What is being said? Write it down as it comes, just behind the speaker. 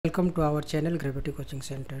Welcome to our channel Gravity Coaching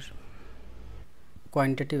Center.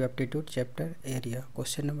 Quantitative Aptitude Chapter Area.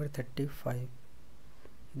 Question number 35.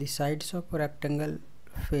 The sides of a rectangle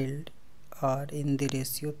field are in the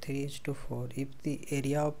ratio 3:4 if the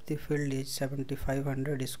area of the field is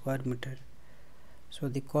 7500 square meter. So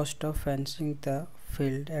the cost of fencing the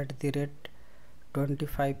field at the rate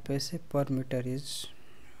 25 paise per meter is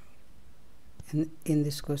in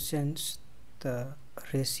this questions the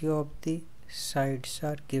ratio of the sides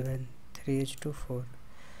are given 3:4.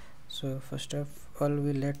 So first of all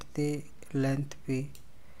we let the length be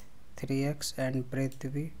 3x and breadth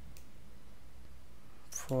be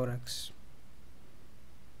 4x,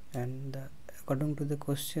 and according to the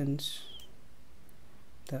questions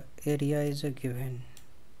the area is given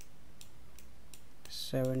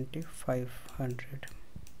 7500,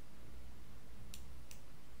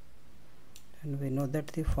 and we know that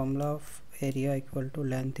the formula of area equal to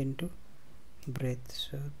length into breadth.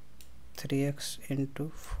 So 3x into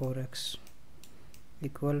 4x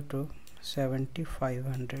equal to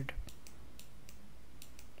 7500.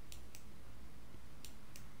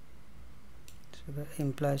 So that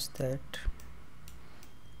implies that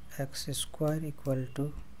x square equal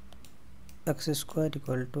to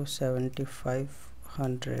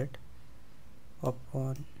 7500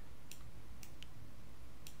 upon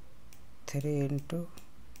 3 into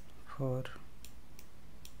 4.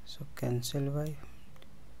 So cancel by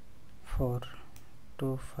 4,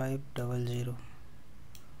 2500,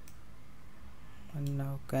 and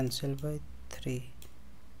now cancel by 3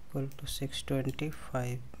 equal to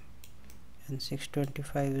 625, and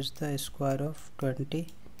 625 is the square of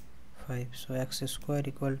 25. So x square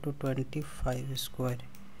equal to 25 square.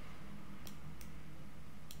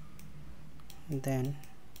 Then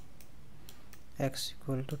x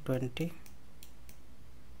equal to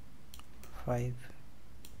 25.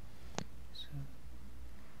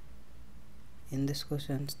 In this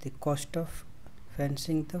question the cost of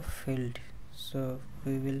fencing the field, so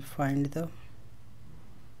we will find the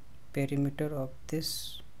perimeter of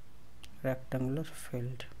this rectangular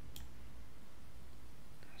field.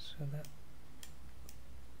 So the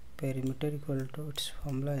perimeter equal to, its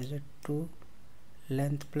formula is a 2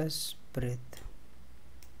 length plus breadth,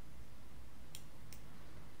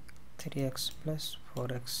 3x plus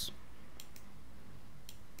 4x.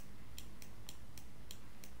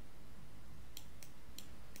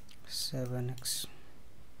 X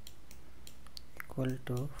equal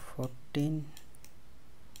to 14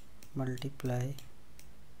 multiply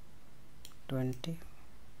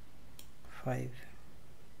 25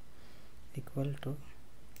 equal to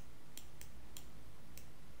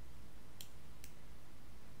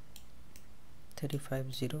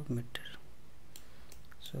 350 meter.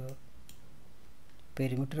 So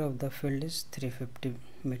perimeter of the field is 350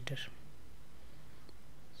 meter.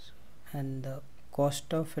 So, and the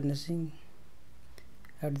cost of finishing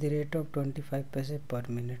at the rate of 25 paise per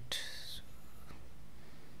minute. So,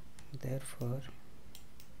 therefore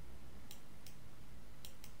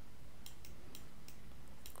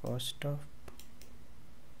cost of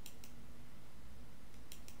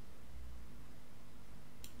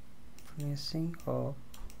finishing of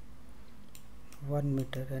 1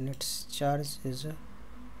 meter and its charge is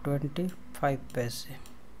 25 paise,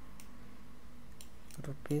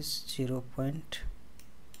 rupees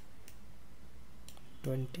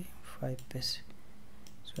 0.25 paise.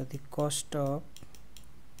 So the cost of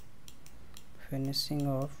finishing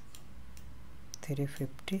of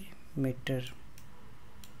 350 meter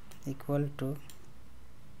equal to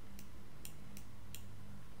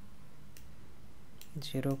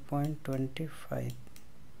 0.25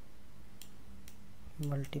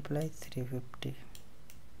 multiply 350.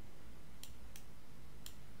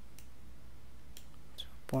 So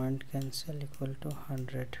point cancel equal to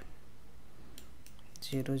 100,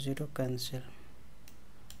 0 0 cancel,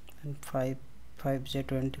 and 5 5 is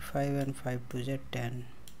 25 and 5 2 is 10,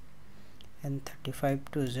 and 35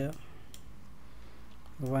 2 is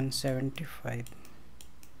 175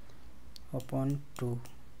 upon 2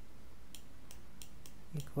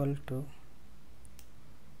 equal to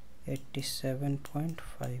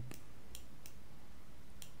 87.5.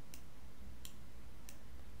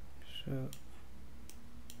 So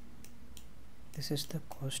this is the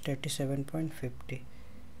cost, 87.50.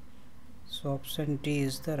 So option D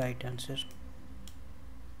is the right answer.